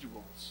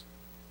individuals,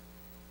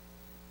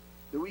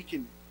 that we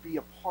can be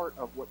a part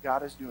of what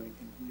God is doing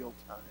in real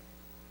time.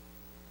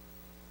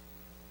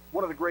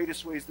 One of the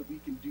greatest ways that we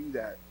can do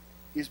that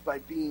is by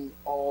being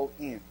all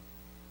in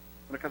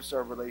when it comes to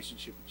our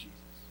relationship with Jesus.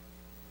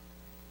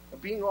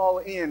 Being all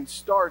in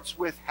starts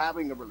with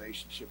having a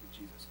relationship with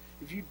Jesus.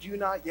 If you do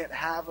not yet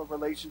have a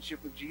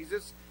relationship with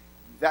Jesus,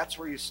 that's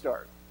where you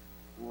start.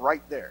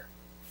 Right there.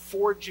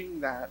 Forging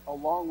that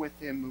along with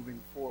him moving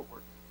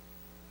forward.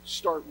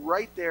 Start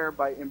right there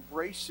by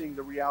embracing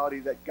the reality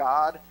that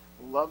God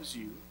loves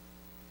you,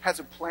 has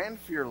a plan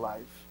for your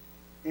life,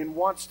 and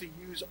wants to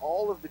use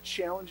all of the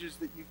challenges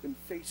that you've been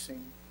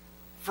facing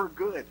for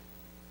good.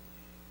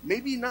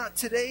 Maybe not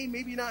today,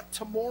 maybe not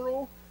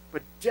tomorrow,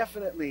 but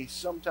definitely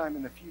sometime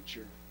in the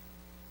future.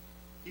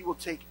 He will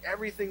take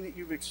everything that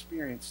you've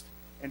experienced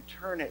and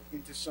turn it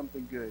into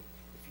something good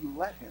if you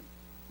let him,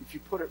 if you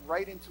put it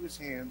right into his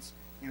hands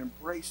and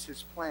embrace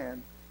his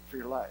plan for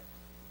your life.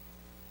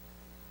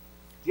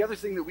 The other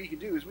thing that we can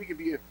do is we can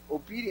be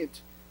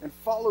obedient and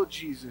follow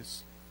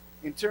Jesus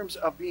in terms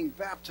of being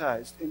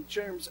baptized, in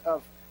terms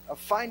of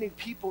finding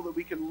people that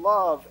we can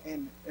love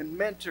and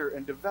mentor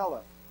and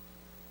develop.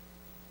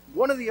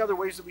 One of the other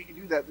ways that we can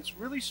do that that's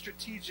really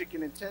strategic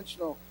and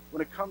intentional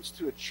when it comes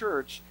to a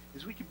church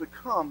is we can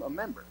become a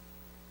member.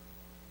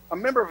 A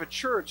member of a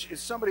church is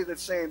somebody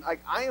that's saying,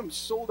 I am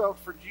sold out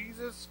for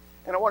Jesus,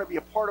 and I want to be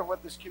a part of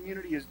what this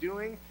community is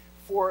doing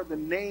for the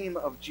name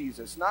of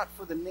Jesus. Not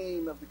for the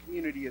name of the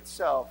community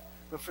itself,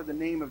 but for the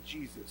name of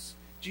Jesus.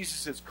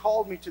 Jesus has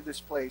called me to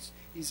this place.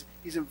 He's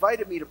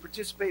invited me to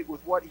participate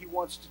with what he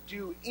wants to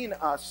do in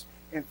us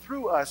and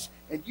through us,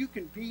 and you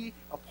can be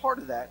a part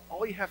of that.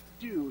 All you have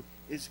to do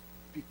is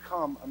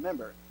become a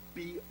member.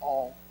 Be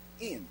all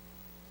in.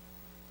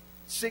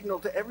 Signal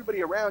to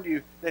everybody around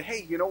you that,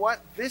 hey, you know what?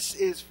 This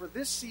is for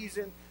this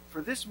season,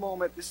 for this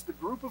moment. This is the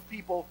group of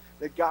people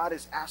that God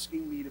is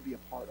asking me to be a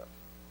part of.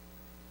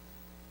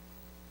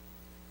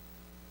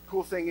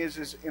 Cool thing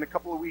is in a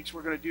couple of weeks,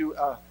 we're going to do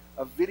a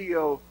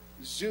video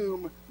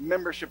Zoom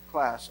membership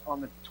class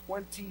on the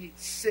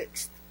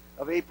 26th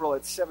of April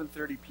at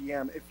 7:30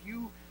 p.m. If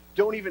you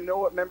don't even know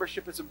what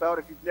membership is about,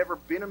 if you've never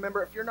been a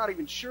member, if you're not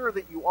even sure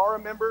that you are a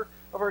member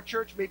of our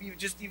church, maybe you've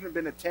just even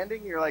been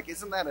attending, you're like,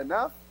 isn't that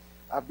enough?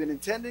 I've been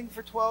attending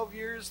for 12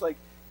 years. Like,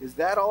 is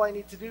that all I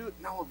need to do?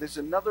 No, there's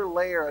another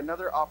layer,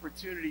 another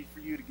opportunity for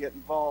you to get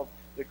involved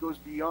that goes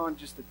beyond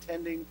just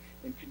attending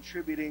and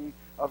contributing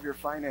of your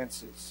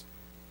finances.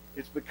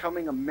 It's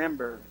becoming a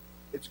member.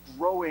 It's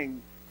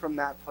growing from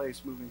that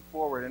place moving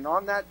forward. And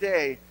on that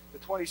day, the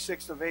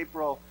 26th of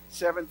April,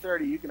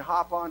 7:30, you can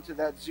hop onto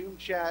that Zoom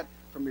chat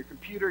from your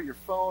computer, your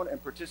phone,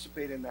 and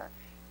participate in that.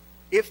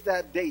 If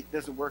that date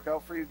doesn't work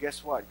out for you,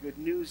 guess what? Good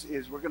news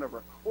is we're going to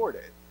record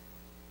it,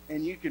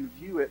 and you can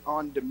view it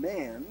on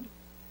demand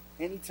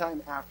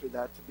anytime after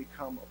that to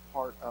become a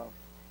part of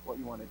what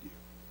you want to do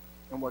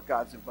and what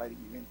God's inviting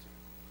you into.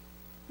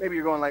 Maybe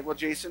you're going like, well,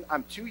 Jason,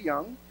 I'm too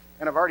young,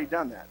 and I've already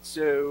done that.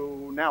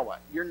 So now what?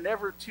 You're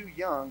never too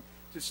young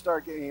to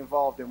start getting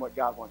involved in what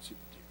God wants you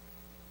to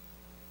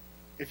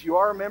do. If you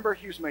are a member,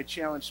 here's my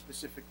challenge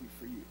specifically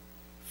for you.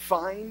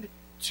 Find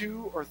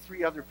 2 or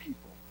 3 other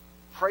people.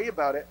 Pray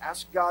about it.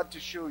 Ask God to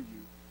show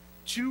you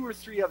 2 or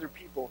 3 other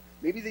people.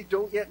 Maybe they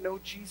don't yet know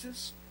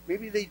Jesus.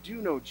 Maybe they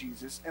do know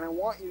Jesus. And I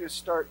want you to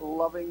start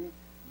loving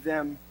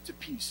them to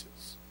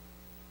pieces.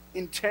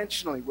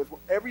 Intentionally, with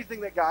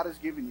everything that God has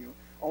given you,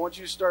 I want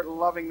you to start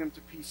loving them to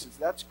pieces.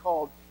 That's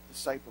called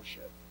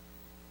discipleship.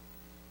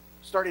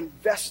 Start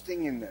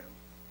investing in them.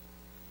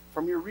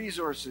 From your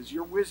resources,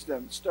 your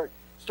wisdom, start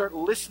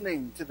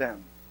listening to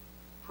them,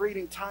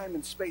 creating time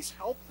and space.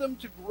 Help them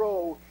to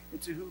grow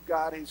into who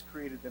God has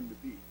created them to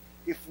be.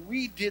 If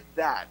we did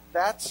that,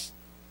 that's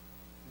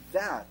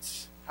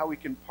how we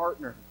can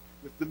partner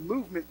with the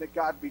movement that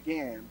God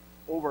began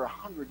over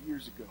 100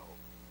 years ago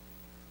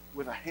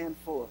with a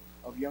handful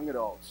of young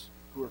adults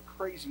who are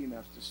crazy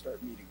enough to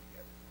start meeting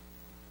together.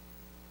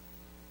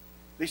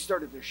 They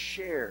started to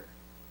share.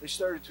 They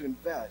started to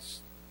invest.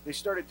 They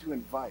started to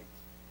invite.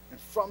 And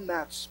from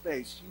that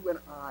space, you and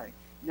I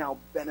now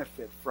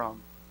benefit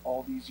from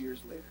all these years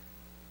later.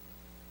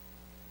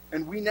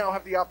 And we now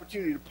have the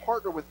opportunity to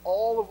partner with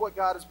all of what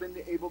God has been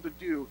able to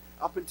do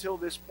up until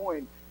this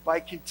point by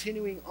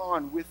continuing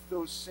on with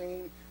those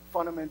same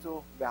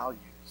fundamental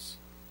values.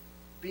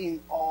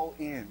 Being all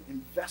in,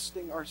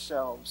 investing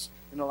ourselves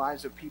in the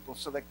lives of people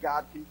so that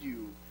God can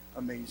do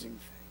amazing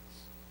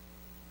things.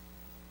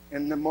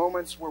 In the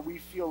moments where we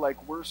feel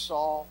like we're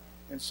Saul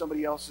and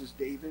somebody else is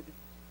David,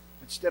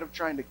 instead of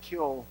trying to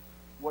kill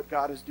what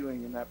God is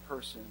doing in that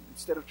person,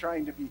 instead of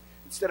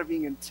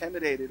being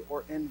intimidated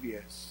or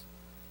envious,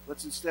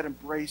 let's instead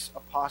embrace a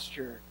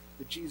posture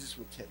that Jesus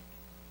would take.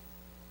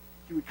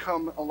 He would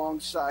come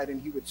alongside and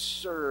he would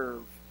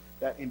serve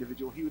that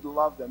individual. He would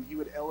love them. He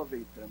would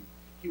elevate them.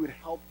 He would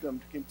help them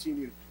to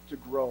continue to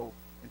grow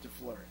and to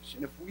flourish.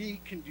 And if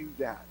we can do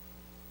that,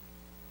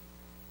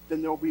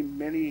 then there will be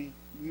many,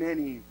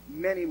 many,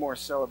 many more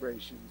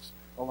celebrations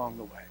along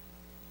the way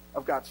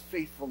of God's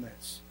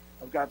faithfulness,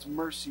 of God's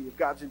mercy, of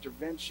God's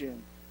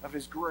intervention, of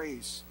his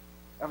grace,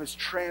 of his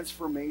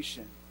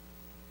transformation.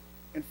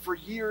 And for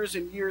years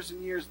and years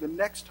and years, the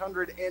next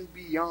 100 and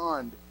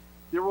beyond,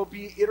 there will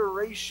be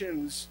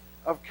iterations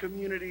of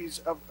communities,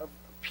 of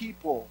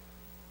people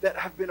that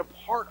have been a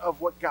part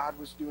of what God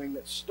was doing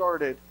that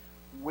started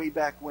way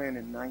back when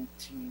in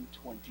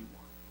 1921.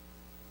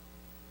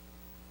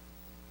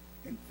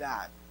 And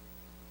that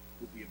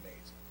would be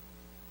amazing.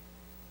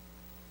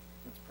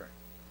 Let's pray.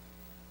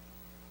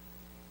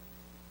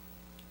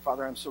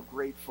 Father, I'm so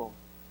grateful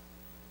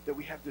that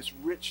we have this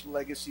rich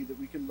legacy that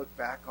we can look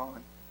back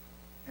on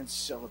and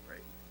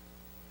celebrate.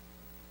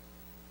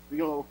 We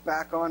can look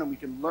back on and we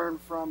can learn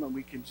from and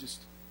we can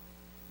just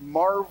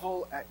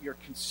marvel at your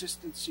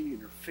consistency and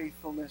your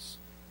faithfulness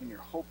and your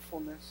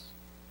hopefulness.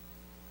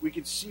 We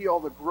can see all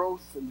the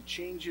growth and the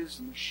changes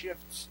and the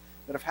shifts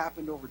that have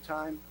happened over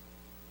time.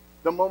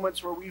 The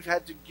moments where we've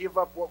had to give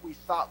up what we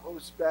thought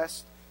was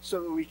best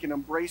so that we can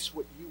embrace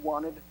what you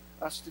wanted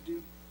us to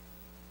do.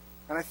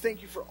 And I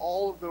thank you for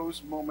all of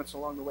those moments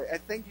along the way. I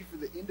thank you for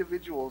the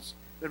individuals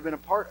that have been a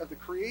part of the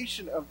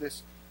creation of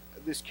this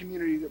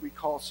community that we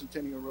call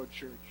Centennial Road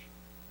Church.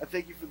 I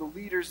thank you for the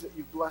leaders that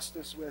you've blessed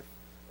us with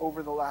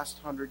over the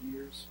last 100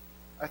 years.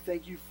 I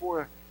thank you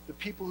for the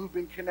people who've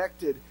been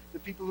connected, the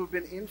people who've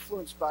been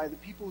influenced by, the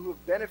people who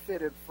have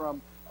benefited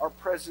from our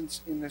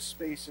presence in this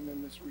space and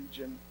in this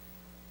region.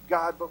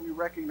 God, but we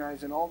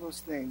recognize in all those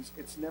things,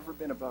 it's never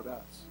been about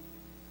us.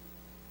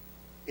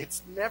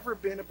 It's never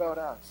been about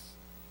us.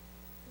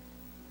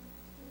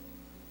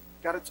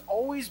 God, it's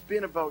always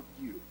been about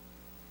you.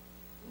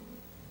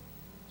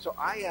 So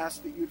I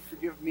ask that you'd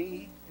forgive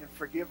me and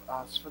forgive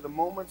us for the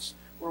moments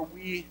where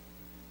we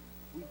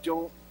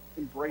don't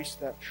embrace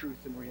that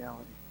truth and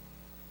reality.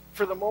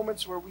 For the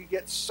moments where we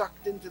get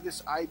sucked into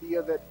this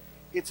idea that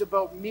it's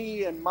about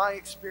me and my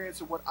experience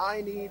and what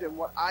I need and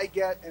what I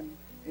get and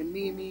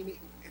me.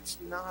 It's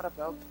not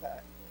about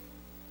that.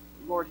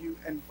 Lord, you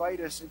invite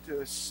us into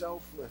a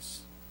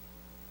selfless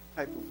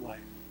type of life.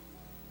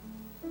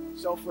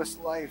 Selfless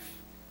life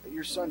that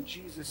your son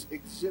Jesus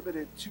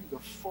exhibited to the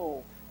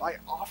full by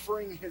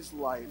offering his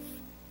life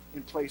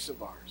in place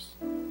of ours,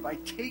 by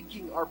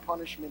taking our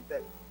punishment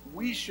that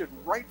we should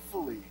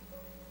rightfully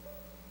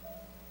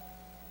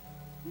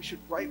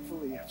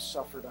have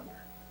suffered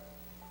under.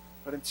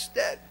 But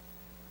instead,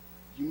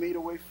 you made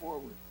a way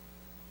forward.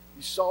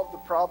 You solved the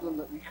problem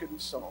that we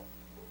couldn't solve.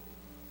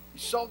 You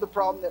solved the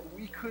problem that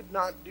we could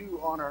not do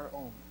on our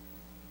own.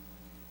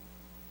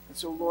 And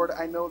so, Lord,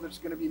 I know there's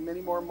going to be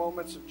many more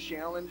moments of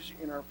challenge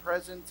in our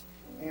present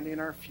and in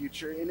our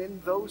future. And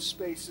in those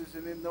spaces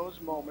and in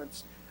those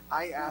moments,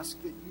 I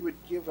ask that you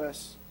would give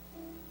us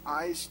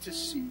eyes to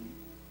see,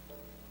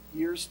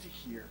 ears to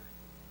hear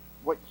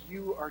what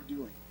you are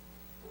doing.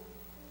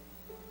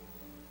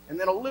 And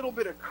then a little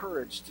bit of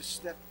courage to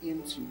step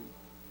into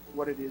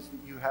what it is that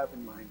you have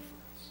in mind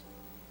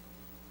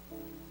for us.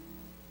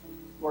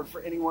 Lord,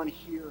 for anyone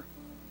here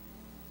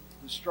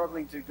who's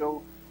struggling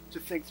to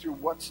think through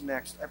what's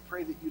next, I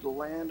pray that you'd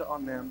land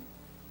on them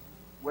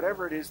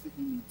whatever it is that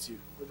you need to,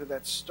 whether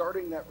that's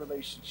starting that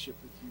relationship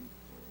with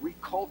you,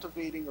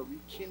 recultivating or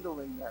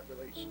rekindling that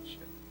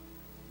relationship,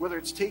 whether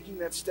it's taking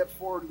that step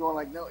forward and going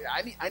like, no,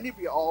 I need to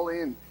be all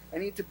in. I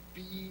need to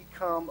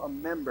become a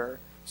member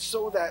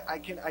so that I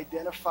can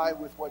identify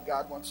with what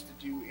God wants to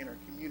do in our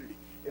community.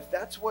 If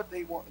that's what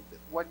they want,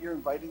 what you're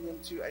inviting them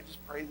to, I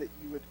just pray that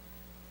you would,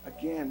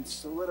 again,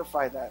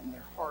 solidify that in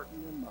their heart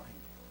and their mind.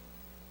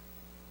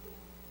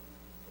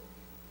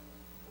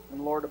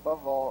 And Lord,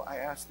 above all, I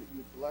ask that you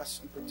would bless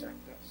and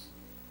protect us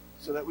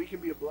so that we can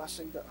be a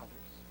blessing to others.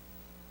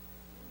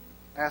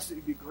 I ask that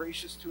you be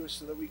gracious to us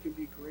so that we can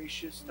be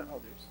gracious to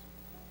others.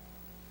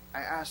 I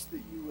ask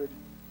that you would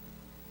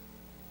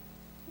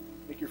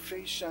make your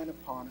face shine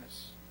upon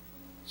us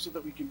so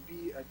that we can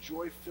be a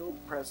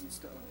joy-filled presence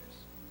to others.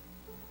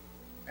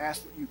 I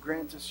ask that you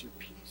grant us your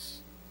peace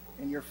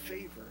and your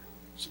favor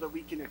so that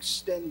we can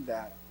extend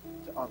that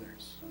to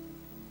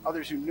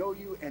others who know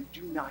you and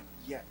do not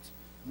yet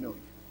know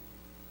you.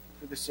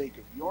 For the sake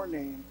of your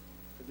name,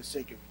 for the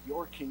sake of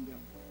your kingdom,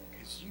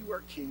 because you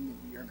are king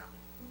and we are not.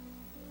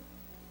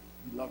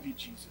 We love you,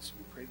 Jesus.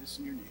 We pray this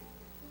in your name.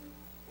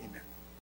 Amen.